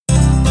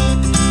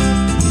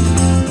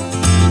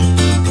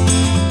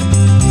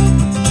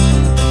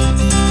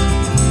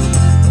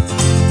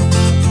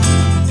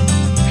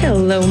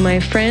my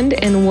friend,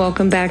 and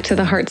welcome back to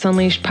the Hearts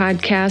Unleashed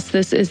podcast.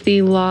 This is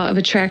the Law of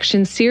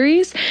Attraction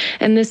series,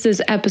 and this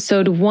is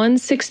episode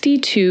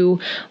 162,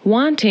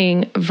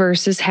 Wanting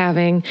versus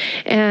Having.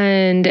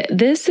 And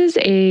this is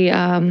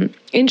a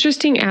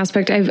interesting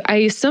aspect.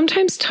 I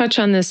sometimes touch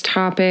on this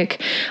topic,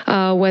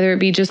 whether it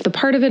be just the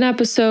part of an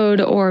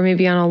episode or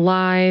maybe on a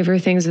live or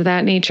things of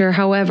that nature.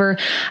 However,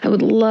 I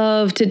would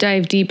love to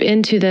dive deep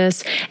into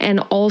this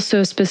and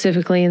also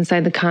specifically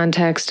inside the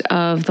context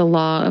of the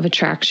Law of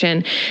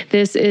Attraction.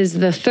 This is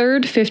the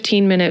third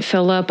 15-minute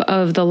fill-up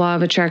of the Law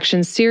of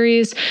Attraction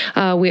series.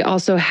 We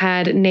also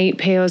had Nate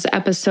Payo's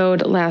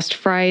episode last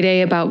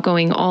Friday about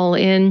going all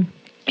in.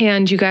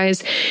 And you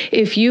guys,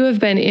 if you have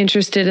been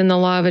interested in the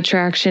Law of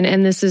Attraction,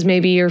 and this is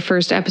maybe your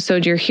first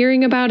episode you're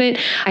hearing about it,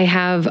 I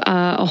have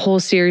a whole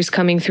series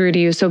coming through to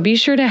you. So be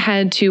sure to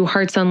head to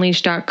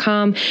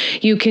heartsunleashed.com.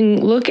 You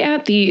can look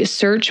at the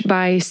search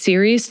by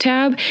series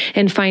tab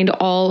and find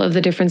all of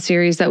the different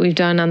series that we've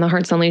done on the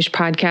Hearts Unleashed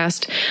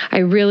podcast. I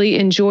really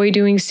enjoy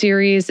doing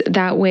series.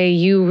 That way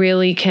you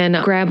really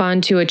can grab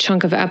onto a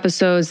chunk of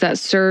episodes that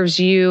serves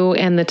you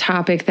and the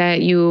topic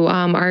that you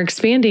are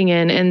expanding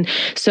in. And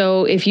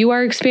so if you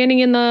are expanding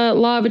in the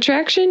Law of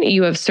Attraction,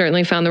 you have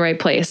certainly found the right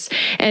place.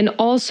 And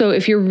also,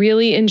 if you're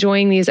really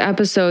enjoying these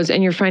episodes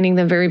and you're finding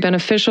them very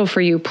beneficial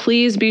for you,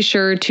 please be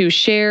sure to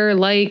share,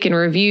 like, and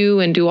review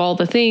and do all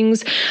the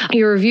things.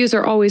 Your reviews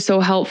are always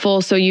so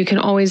helpful, so you can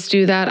always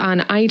do that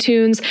on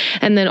iTunes.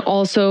 And then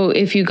also,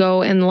 if you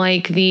go and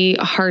like the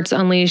Hearts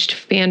Unleashed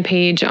fan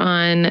page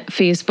on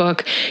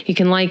Facebook, you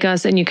can like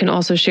us and you can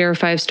also share a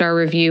 5-star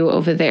review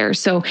over there.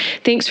 So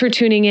thanks for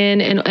tuning in.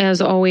 And as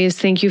always,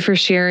 thank you for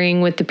sharing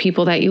with the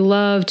people that you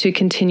love to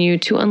continue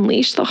to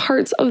unleash the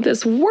hearts of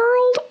this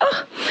world.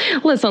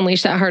 Let's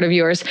unleash that heart of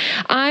yours.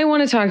 I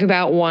want to talk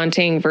about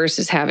wanting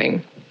versus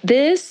having.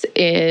 This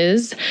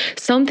is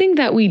something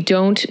that we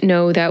don't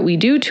know that we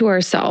do to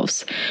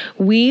ourselves.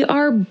 We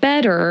are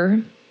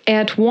better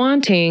at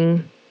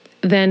wanting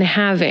than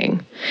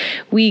having.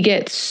 We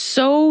get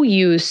so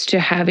used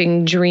to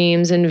having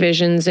dreams and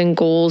visions and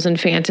goals and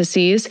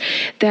fantasies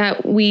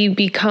that we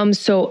become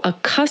so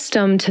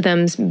accustomed to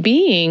them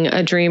being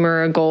a dream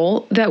or a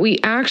goal that we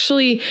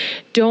actually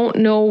don't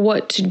know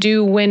what to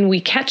do when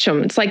we catch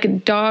them. It's like a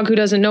dog who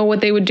doesn't know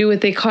what they would do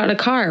if they caught a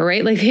car,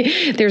 right? Like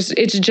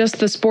it's just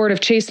the sport of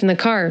chasing the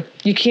car.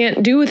 You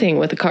can't do a thing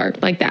with a car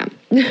like that.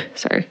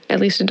 Sorry, at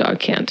least a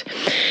dog can't.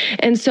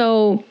 And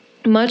so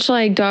much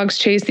like dogs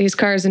chase these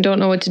cars and don't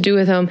know what to do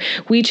with them,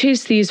 we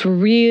chase these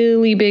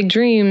really big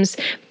dreams,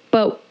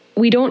 but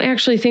we don't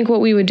actually think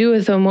what we would do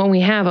with them when we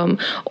have them.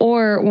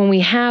 Or when we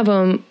have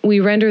them,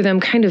 we render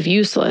them kind of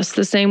useless.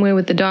 The same way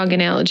with the dog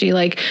analogy,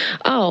 like,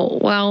 oh,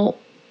 well,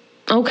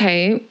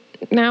 okay,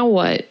 now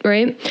what,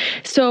 right?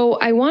 So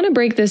I want to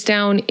break this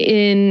down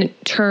in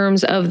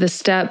terms of the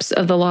steps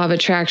of the Law of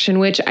Attraction,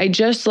 which I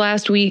just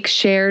last week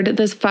shared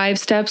the 5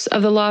 steps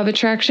of the Law of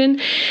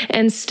Attraction.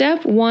 And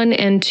step 1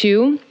 and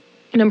 2,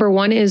 number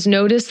 1 is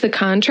notice the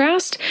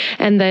contrast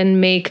and then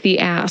make the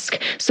ask.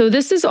 So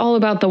this is all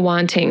about the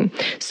wanting.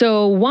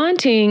 So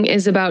wanting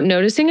is about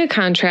noticing a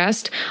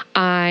contrast.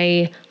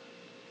 I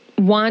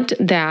want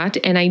that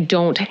and I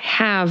don't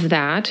have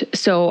that.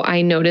 So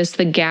I notice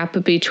the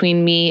gap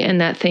between me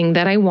and that thing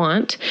that I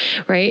want,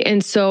 right?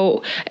 And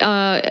so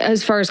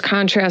as far as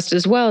contrast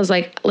as well, is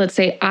like, let's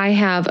say I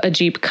have a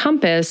Jeep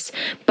Compass,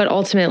 but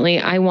ultimately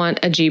I want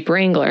a Jeep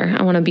Wrangler.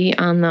 I want to be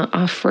on the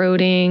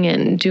off-roading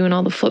and doing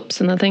all the flips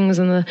and the things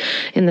in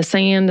the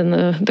sand and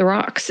the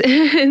rocks.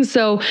 And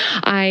so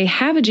I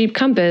have a Jeep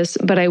Compass,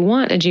 but I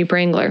want a Jeep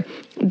Wrangler.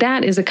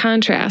 That is a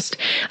contrast.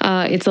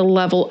 It's a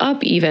level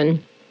up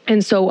even.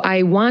 And so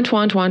I want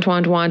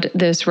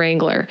this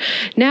Wrangler.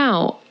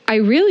 Now, I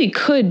really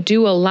could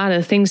do a lot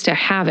of things to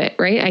have it,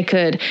 right? I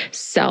could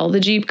sell the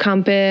Jeep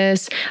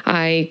Compass.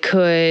 I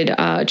could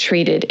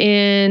trade it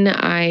in.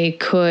 I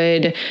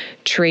could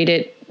trade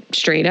it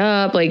straight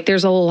up. Like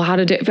there's a lot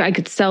of, I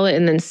could sell it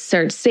and then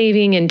start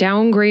saving and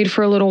downgrade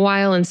for a little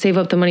while and save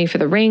up the money for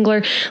the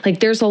Wrangler.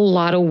 Like there's a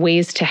lot of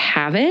ways to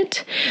have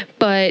it,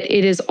 but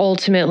it is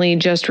ultimately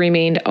just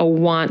remained a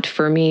want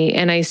for me.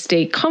 And I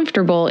stay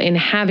comfortable in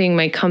having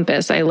my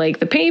Compass. I like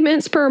the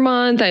payments per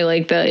month. I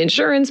like the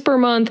insurance per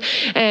month,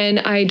 and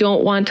I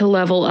don't want to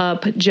level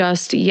up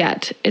just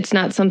yet. It's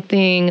not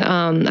something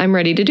I'm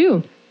ready to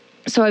do.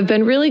 So I've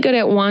been really good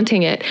at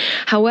wanting it.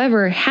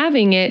 However,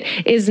 having it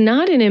is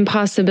not an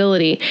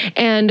impossibility.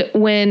 And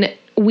when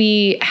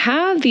we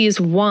have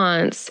these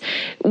wants,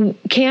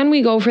 can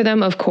we go for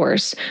them? Of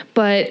course.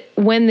 But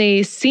when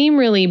they seem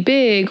really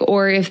big,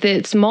 or if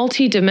it's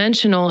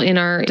multidimensional in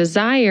our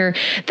desire,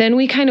 then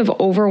we kind of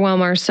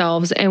overwhelm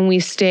ourselves and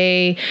we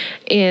stay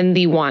in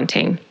the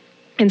wanting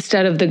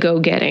instead of the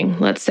go-getting,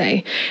 let's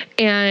say.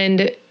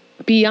 And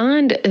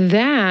beyond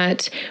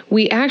that,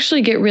 we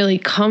actually get really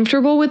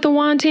comfortable with the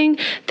wanting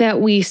that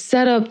we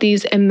set up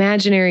these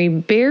imaginary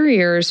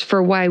barriers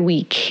for why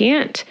we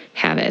can't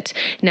have it.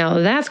 Now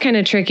that's kind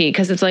of tricky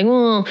because it's like,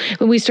 well,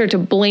 we start to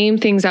blame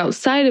things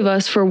outside of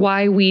us for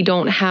why we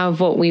don't have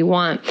what we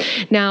want.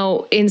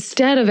 Now,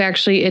 instead of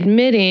actually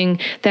admitting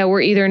that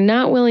we're either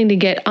not willing to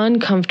get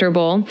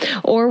uncomfortable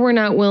or we're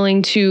not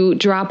willing to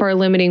drop our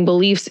limiting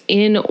beliefs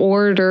in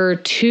order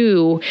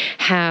to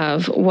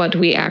have what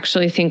we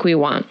actually think we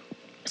want.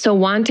 So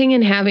wanting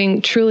and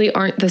having truly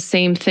aren't the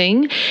same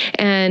thing.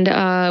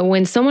 And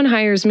when someone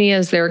hires me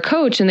as their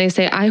coach and they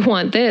say, I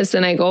want this,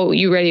 and I go,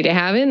 you ready to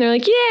have it? And they're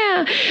like,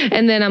 yeah.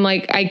 And then I'm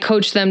like, I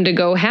coach them to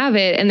go have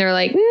it. And they're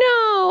like,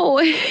 no.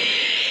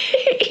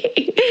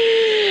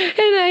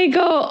 And I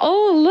go,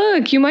 oh,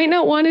 look, you might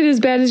not want it as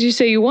bad as you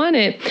say you want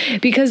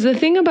it. Because the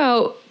thing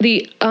about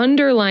the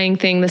underlying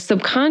thing, the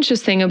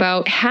subconscious thing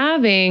about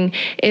having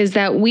is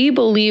that we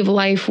believe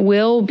life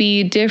will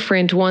be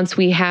different once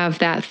we have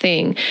that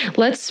thing.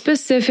 Let's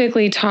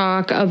specifically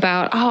talk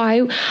about,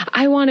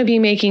 I want to be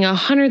making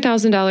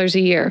 $100,000 a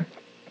year.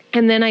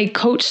 And then I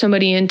coach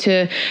somebody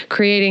into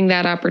creating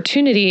that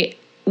opportunity.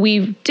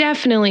 We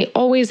definitely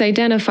always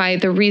identify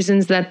the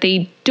reasons that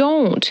they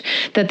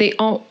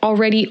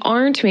already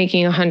aren't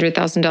making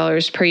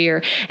 $100,000 per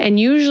year. And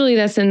usually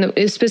that's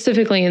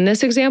specifically in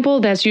this example,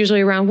 that's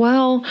usually around,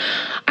 well,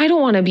 I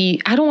don't want to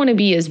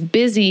be as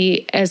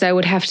busy as I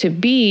would have to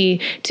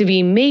be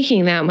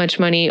making that much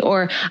money,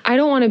 or I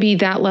don't want to be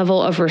that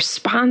level of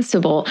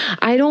responsible.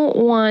 I don't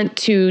want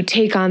to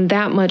take on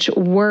that much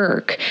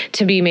work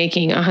to be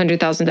making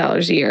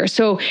 $100,000 a year.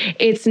 So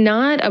it's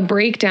not a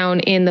breakdown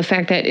in the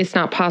fact that it's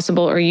not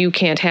possible or you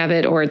can't have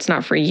it or it's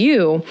not for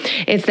you.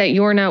 It's that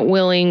you're not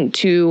willing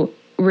to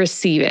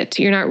receive it.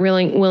 You're not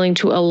really willing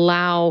to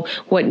allow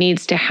what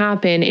needs to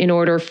happen in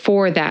order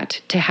for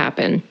that to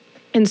happen.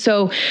 And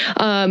so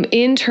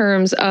in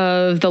terms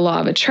of the law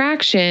of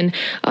attraction,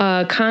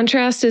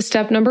 contrast is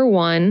step number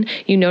 1.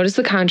 You notice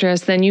the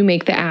contrast, then you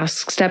make the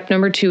ask. Step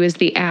number 2 is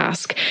the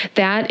ask.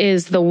 That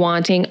is the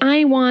wanting.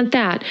 I want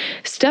that.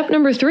 Step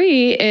number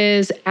 3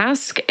 is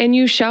ask and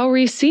you shall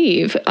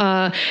receive.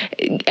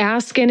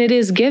 Ask and it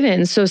is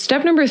given. So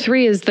step number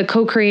 3 is the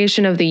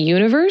co-creation of the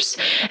universe.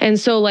 And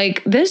so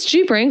like this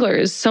Jeep Wrangler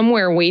is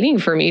somewhere waiting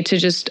for me to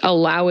just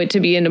allow it to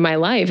be into my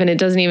life. And it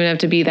doesn't even have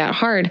to be that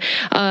hard.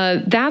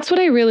 That's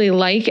what I really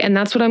like. And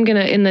that's what I'm going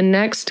to, in the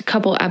next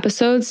couple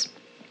episodes,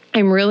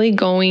 I'm really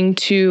going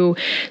to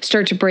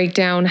start to break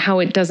down how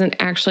it doesn't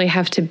actually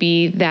have to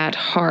be that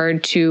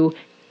hard to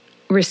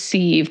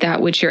receive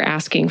that which you're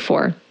asking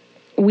for.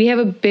 We have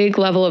a big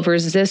level of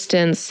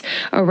resistance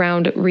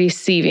around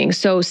receiving.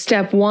 So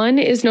step 1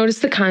 is notice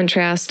the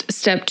contrast.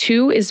 Step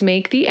 2 is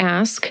make the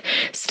ask.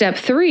 Step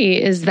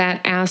 3 is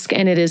that ask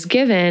and it is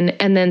given.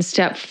 And then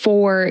step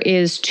 4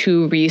 is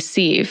to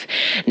receive.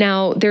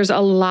 Now, there's a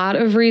lot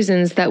of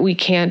reasons that we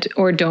can't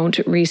or don't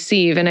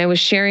receive. And I was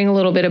sharing a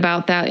little bit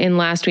about that in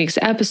last week's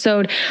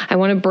episode. I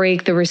want to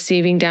break the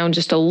receiving down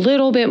just a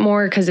little bit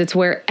more because it's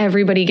where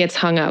everybody gets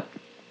hung up.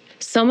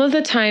 Some of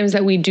the times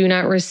that we do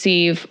not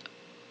receive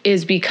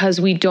is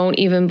because we don't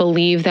even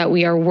believe that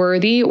we are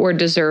worthy or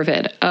deserve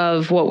it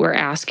of what we're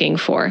asking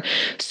for.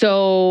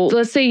 So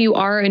let's say you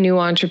are a new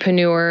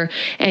entrepreneur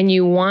and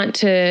you want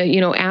to,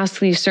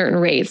 ask these certain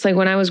rates. Like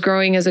when I was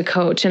growing as a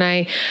coach and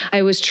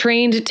I was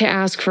trained to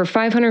ask for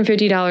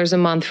 $550 a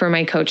month for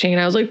my coaching.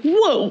 And I was like,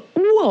 whoa,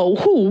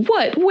 who,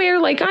 what, where?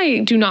 Like, I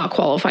do not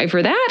qualify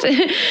for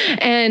that.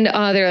 And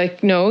they're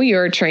like, no,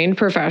 you're a trained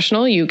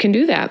professional. You can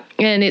do that.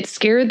 And it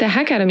scared the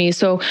heck out of me.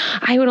 So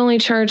I would only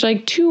charge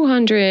like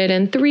 $200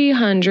 and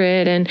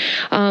 $300.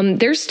 And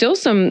there's still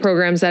some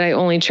programs that I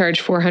only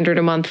charge $400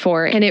 a month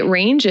for, and it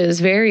ranges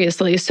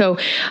variously. So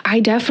I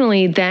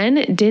definitely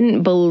then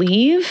didn't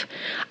believe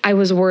I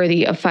was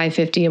worthy of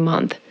 $550 a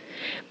month.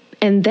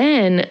 And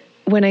then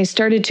when I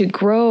started to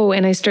grow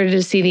and I started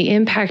to see the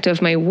impact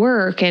of my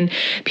work and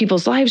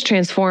people's lives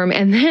transform,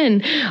 and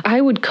then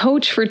I would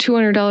coach for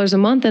 $200 a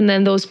month, and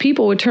then those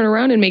people would turn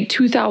around and make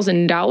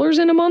 $2,000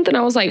 in a month. And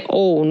I was like,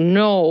 oh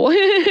no,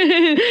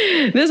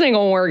 this ain't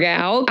gonna work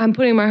out. I'm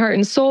putting my heart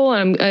and soul,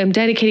 and I'm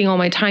dedicating all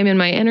my time and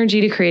my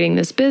energy to creating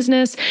this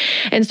business.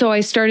 And so I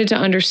started to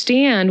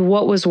understand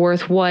what was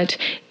worth what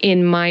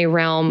in my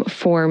realm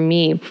for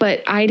me.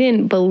 But I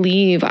didn't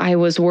believe I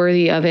was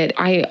worthy of it.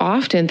 I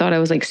often thought I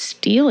was like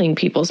stealing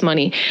people's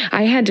money.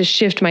 I had to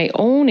shift my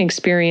own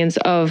experience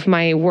of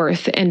my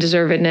worth and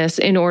deservedness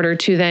in order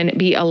to then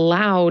be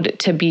allowed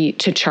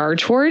to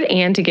charge for it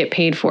and to get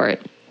paid for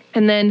it.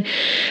 And then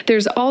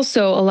there's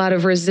also a lot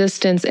of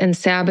resistance and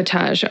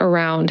sabotage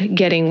around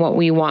getting what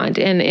we want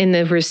and in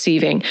the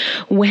receiving.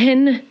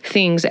 When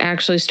things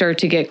actually start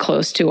to get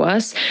close to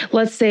us,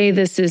 let's say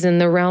this is in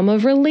the realm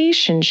of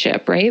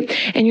relationship, right?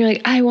 And you're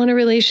like, I want a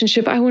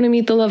relationship. I want to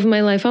meet the love of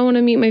my life. I want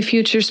to meet my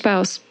future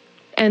spouse.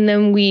 And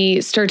then we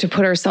start to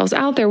put ourselves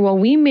out there. Well,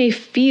 we may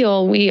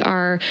feel we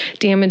are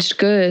damaged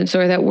goods,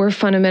 or that we're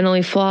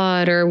fundamentally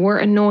flawed, or we're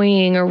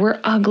annoying, or we're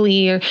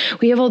ugly, or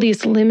we have all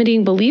these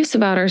limiting beliefs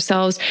about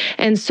ourselves.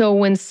 And so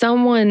when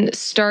someone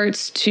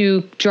starts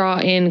to draw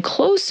in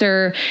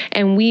closer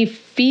and we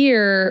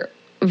fear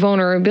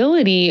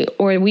vulnerability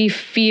or we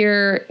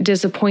fear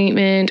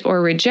disappointment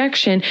or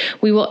rejection,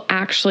 we will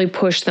actually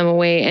push them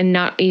away and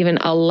not even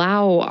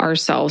allow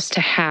ourselves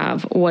to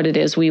have what it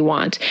is we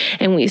want.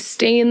 And we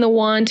stay in the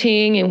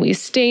wanting and we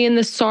stay in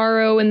the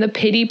sorrow and the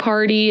pity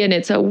party, and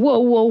it's a whoa,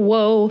 whoa,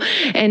 whoa.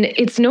 And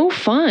it's no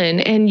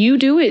fun. And you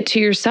do it to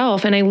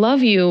yourself. And I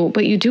love you,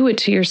 but you do it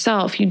to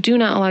yourself. You do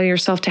not allow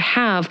yourself to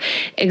have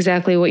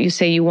exactly what you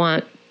say you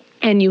want.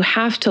 And you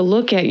have to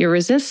look at your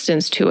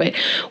resistance to it.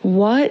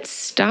 What's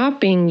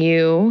stopping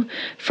you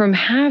from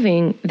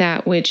having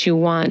that which you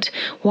want?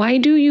 Why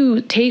do you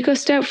take a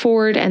step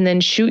forward and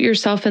then shoot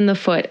yourself in the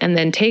foot, and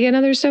then take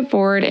another step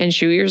forward and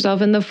shoot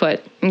yourself in the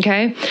foot?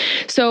 Okay.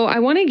 So I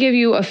want to give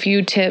you a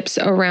few tips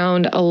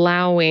around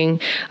allowing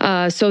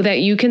so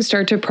that you can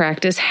start to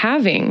practice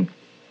having.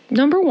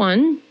 Number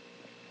one,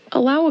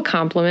 allow a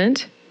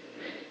compliment.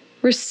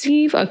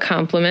 Receive a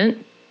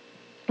compliment.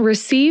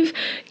 Receive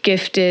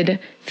gifted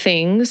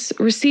things,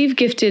 receive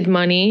gifted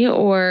money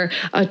or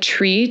a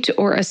treat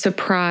or a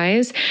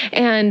surprise,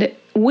 and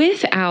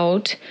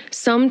without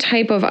some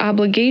type of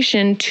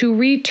obligation to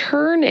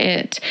return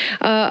it.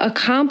 A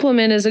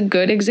compliment is a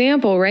good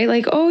example, right?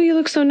 Like, oh, you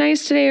look so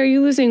nice today. Are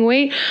you losing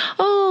weight?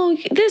 Oh,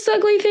 this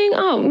ugly thing.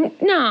 Oh,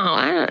 no,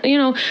 I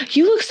don't,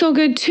 you look so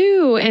good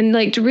too. And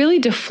like really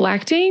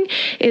deflecting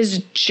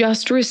is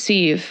just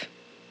receive.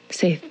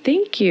 Say,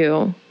 thank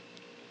you.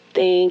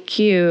 Thank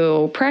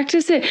you.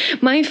 Practice it.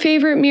 My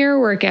favorite mirror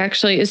work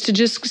actually is to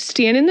just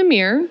stand in the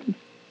mirror,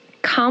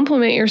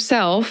 compliment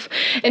yourself,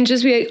 and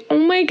just be like, oh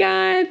my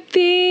God,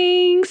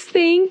 thanks.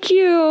 Thank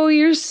you.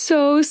 You're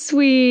so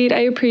sweet. I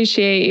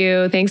appreciate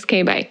you. Thanks.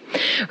 Okay, bye.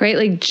 Right?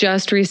 Like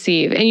just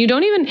receive. And you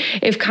don't even,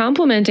 if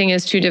complimenting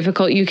is too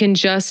difficult, you can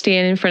just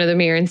stand in front of the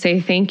mirror and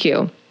say, thank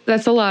you.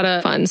 That's a lot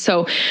of fun.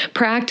 So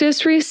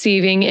practice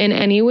receiving in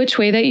any which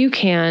way that you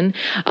can.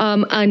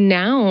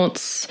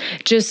 Announce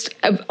just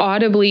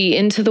audibly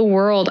into the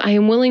world, I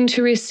am willing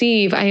to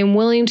receive. I am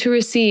willing to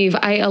receive.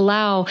 I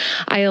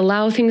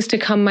allow things to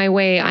come my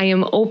way. I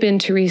am open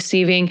to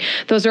receiving.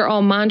 Those are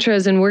all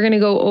mantras, and we're going to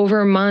go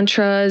over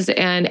mantras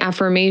and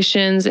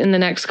affirmations in the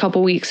next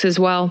couple weeks as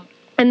well.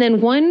 And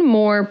then one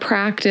more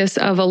practice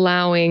of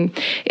allowing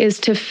is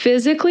to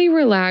physically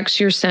relax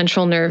your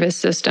central nervous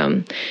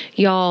system.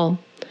 Y'all,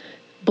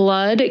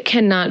 blood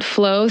cannot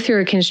flow through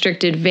a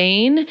constricted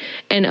vein,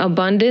 and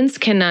abundance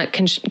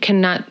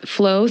cannot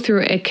flow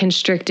through a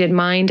constricted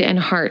mind and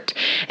heart.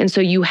 And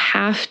so you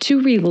have to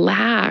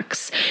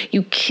relax.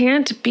 You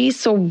can't be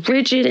so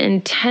rigid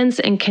and tense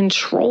and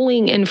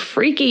controlling and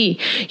freaky.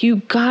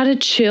 You gotta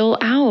chill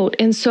out.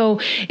 And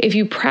so if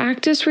you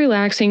practice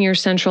relaxing your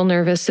central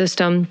nervous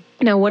system,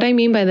 now what I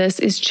mean by this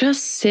is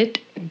just sit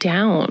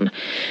down.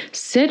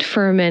 Sit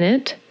for a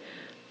minute,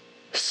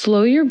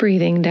 slow your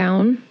breathing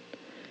down,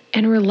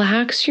 and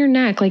relax your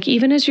neck. Like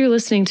even as you're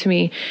listening to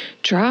me,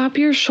 drop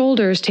your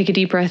shoulders, take a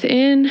deep breath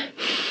in,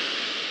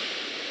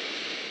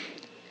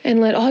 and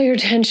let all your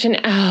tension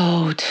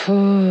out.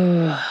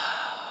 You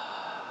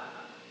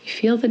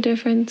feel the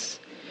difference?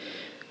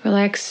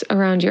 Relax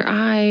around your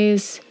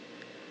eyes.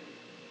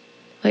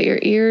 Let your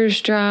ears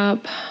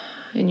drop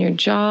and your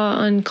jaw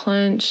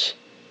unclench.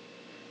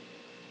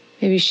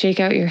 Maybe shake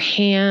out your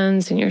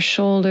hands and your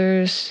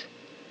shoulders.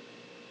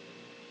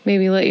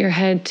 Maybe let your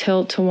head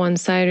tilt to one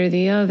side or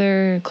the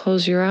other.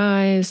 Close your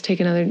eyes. Take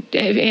another,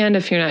 and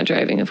if you're not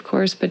driving, of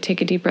course, but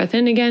take a deep breath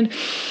in again.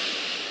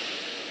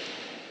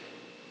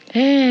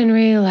 And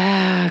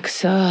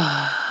relax.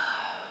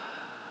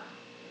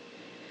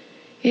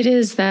 It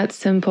is that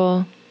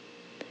simple.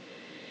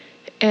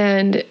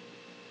 And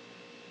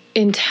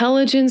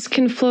intelligence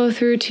can flow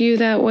through to you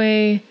that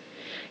way.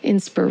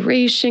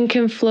 Inspiration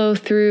can flow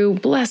through.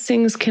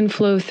 Blessings can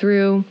flow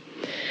through.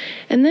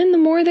 And then the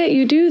more that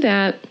you do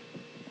that,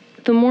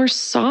 the more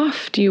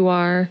soft you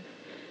are.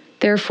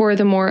 Therefore,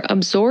 the more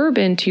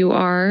absorbent you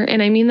are.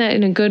 And I mean that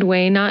in a good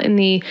way, not in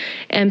the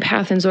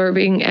empath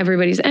absorbing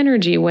everybody's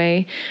energy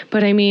way,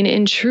 but I mean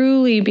in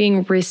truly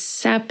being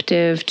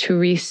receptive to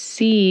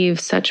receive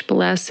such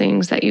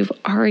blessings that you've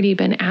already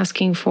been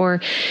asking for,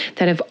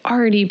 that have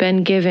already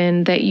been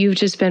given, that you've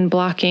just been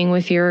blocking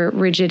with your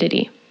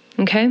rigidity.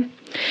 Okay?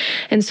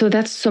 And so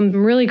that's some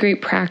really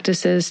great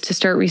practices to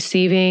start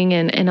receiving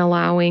and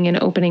allowing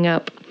and opening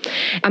up.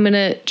 I'm going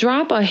to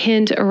drop a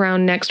hint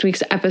around next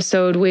week's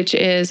episode, which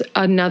is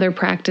another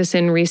practice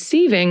in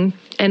receiving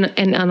and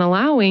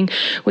allowing,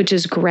 which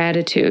is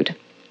gratitude.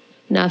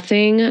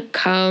 Nothing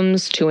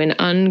comes to an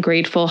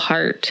ungrateful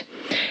heart.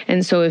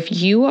 And so if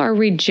you are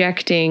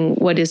rejecting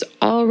what is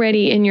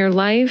already in your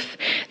life,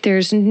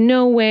 there's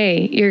no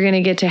way you're going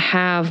to get to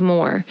have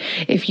more.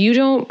 If you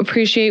don't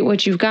appreciate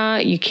what you've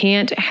got, you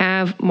can't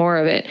have more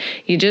of it.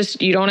 You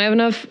don't have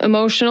enough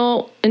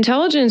emotional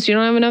intelligence. You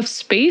don't have enough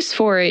space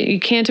for it. You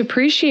can't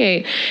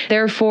appreciate.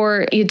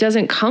 Therefore, it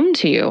doesn't come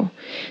to you.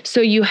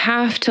 So you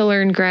have to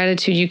learn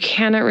gratitude. You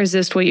cannot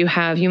resist what you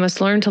have. You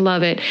must learn to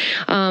love it.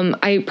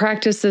 I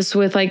practice this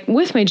with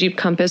my Jeep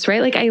Compass,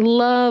 right? Like I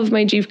love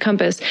my Jeep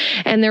Compass.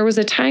 And there was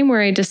a time where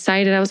I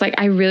decided, I was like,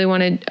 I really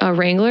wanted a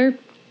Wrangler.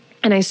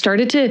 And I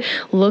started to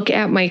look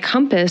at my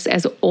compass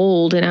as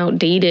old and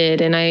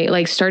outdated, and I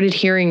like started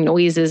hearing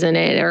noises in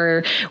it,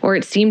 or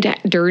it seemed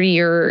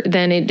dirtier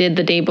than it did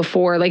the day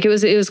before. Like it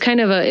was kind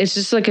of it's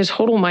just like a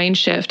total mind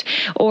shift.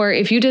 Or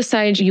if you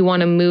decide you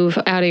want to move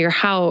out of your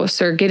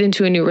house or get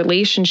into a new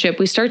relationship,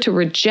 we start to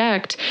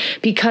reject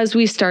because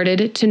we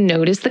started to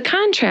notice the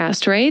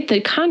contrast, right?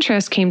 The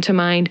contrast came to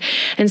mind.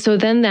 And so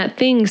then that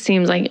thing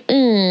seems like,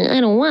 I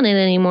don't want it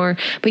anymore.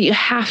 But you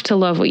have to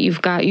love what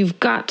you've got. You've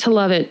got to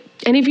love it.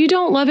 And if you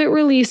don't love it,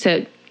 release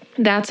it.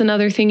 That's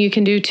another thing you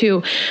can do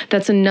too.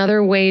 That's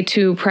another way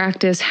to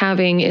practice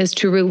having, is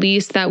to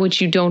release that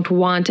which you don't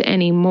want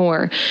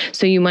anymore.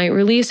 So you might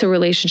release a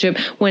relationship.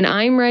 When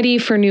I'm ready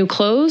for new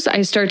clothes,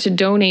 I start to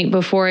donate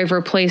before I've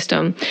replaced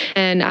them.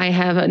 And I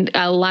have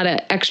a lot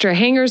of extra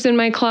hangers in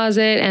my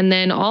closet. And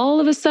then all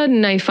of a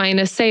sudden I find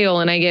a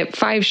sale and I get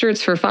 5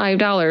 shirts for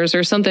 $5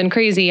 or something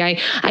crazy. I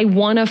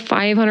won a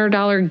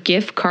 $500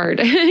 gift card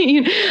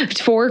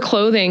for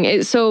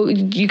clothing. So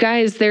you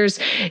guys, there's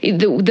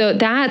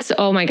that's,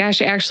 oh my gosh,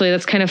 actually,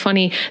 that's kind of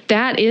funny.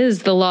 That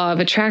is the law of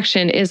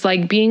attraction, is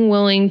like being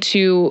willing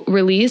to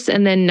release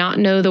and then not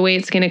know the way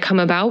it's going to come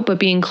about, but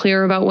being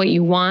clear about what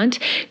you want,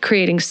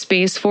 creating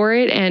space for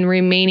it, and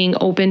remaining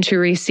open to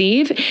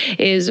receive.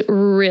 Is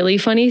really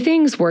funny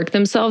things work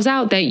themselves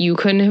out that you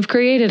couldn't have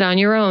created on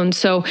your own.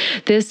 So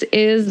this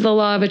is the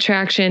law of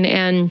attraction,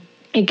 and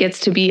it gets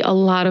to be a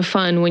lot of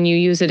fun when you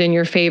use it in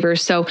your favor.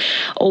 So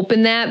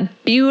open that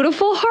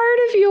beautiful heart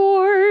of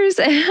yours,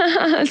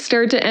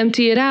 start to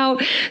empty it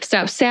out,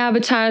 stop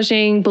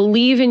sabotaging,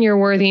 believe in your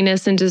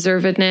worthiness and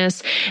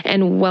deservedness,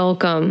 and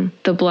welcome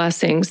the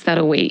blessings that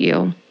await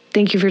you.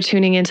 Thank you for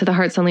tuning into the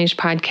Hearts Unleashed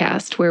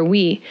podcast, where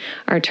we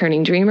are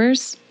turning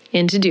dreamers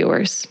into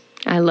doers.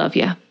 I love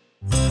you.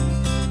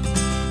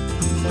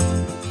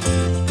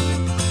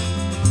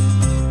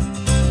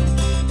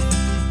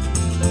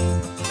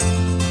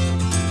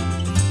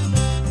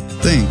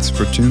 Thanks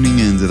for tuning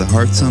in to the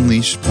Hearts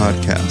Unleashed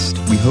podcast.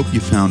 We hope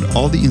you found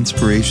all the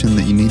inspiration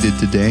that you needed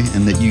today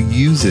and that you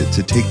use it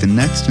to take the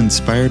next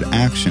inspired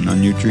action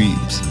on your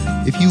dreams.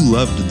 If you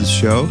loved the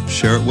show,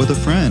 share it with a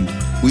friend.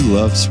 We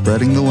love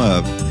spreading the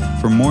love.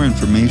 For more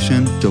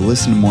information, to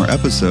listen to more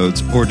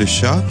episodes, or to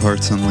shop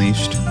Hearts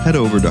Unleashed, head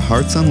over to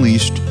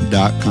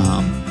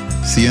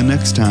heartsunleashed.com. See you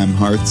next time,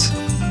 Hearts.